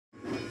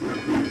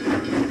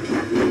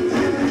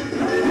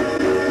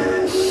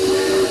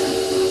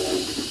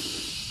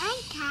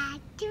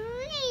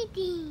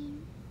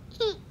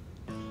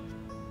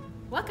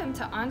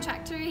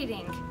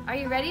reading. Are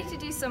you ready to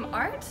do some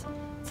art?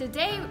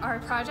 Today our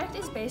project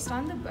is based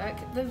on the book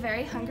The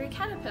Very Hungry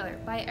Caterpillar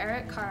by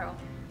Eric Carle.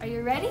 Are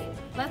you ready?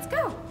 Let's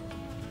go!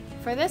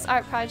 For this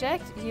art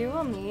project, you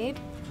will need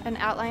an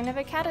outline of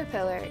a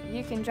caterpillar.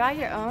 You can draw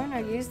your own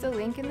or use the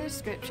link in the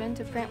description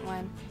to print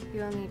one. You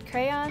will need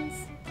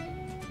crayons,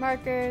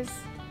 markers,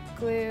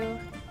 glue,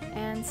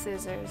 and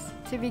scissors.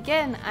 To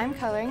begin, I'm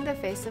coloring the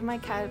face of my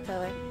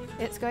caterpillar.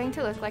 It's going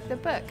to look like the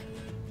book.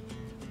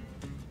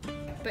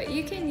 But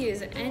you can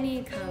use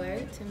any color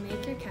to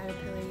make your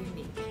caterpillar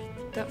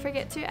unique. Don't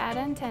forget to add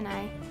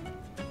antennae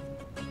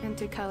and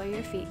to color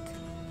your feet.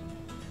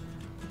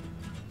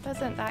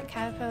 Doesn't that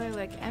caterpillar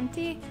look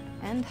empty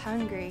and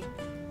hungry?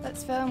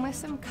 Let's fill him with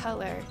some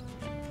color.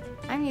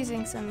 I'm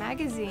using some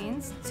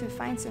magazines to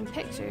find some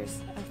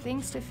pictures of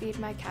things to feed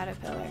my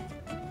caterpillar.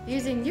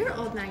 Using your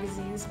old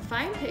magazines,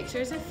 find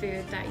pictures of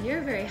food that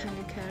your very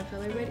hungry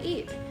caterpillar would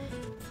eat.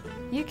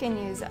 You can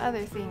use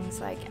other things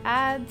like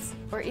ads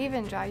or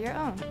even draw your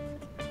own.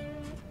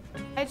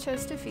 I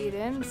chose to feed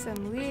him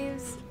some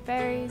leaves,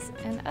 berries,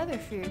 and other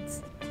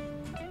foods.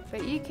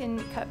 But you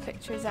can cut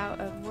pictures out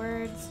of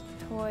words,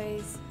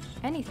 toys,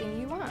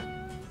 anything you want.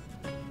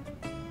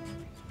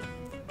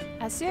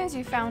 As soon as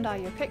you found all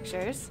your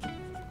pictures,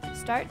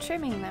 start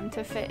trimming them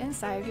to fit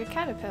inside of your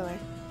caterpillar,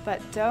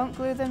 but don't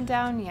glue them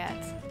down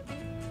yet.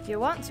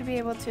 You'll want to be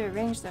able to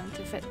arrange them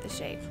to fit the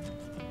shape.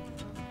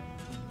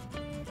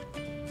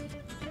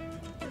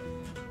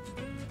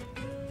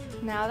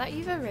 Now that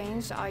you've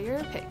arranged all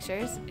your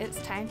pictures,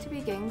 it's time to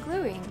begin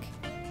gluing.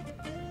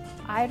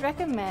 I'd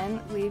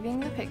recommend leaving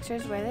the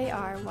pictures where they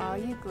are while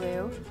you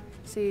glue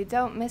so you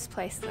don't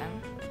misplace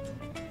them.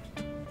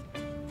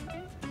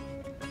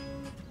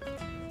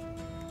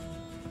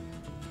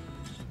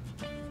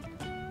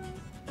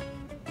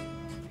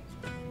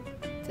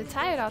 To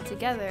tie it all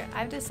together,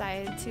 I've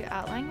decided to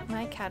outline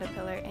my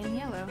caterpillar in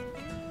yellow.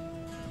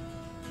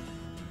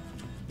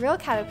 Real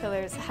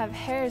caterpillars have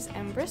hairs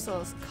and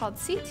bristles called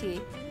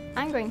setae.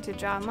 I'm going to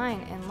draw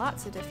mine in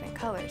lots of different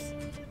colors.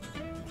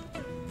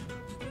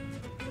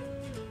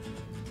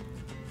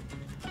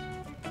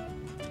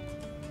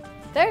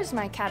 There's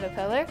my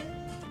caterpillar.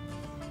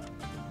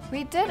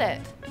 We did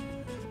it!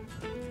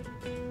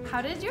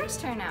 How did yours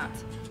turn out?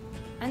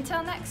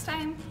 Until next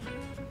time!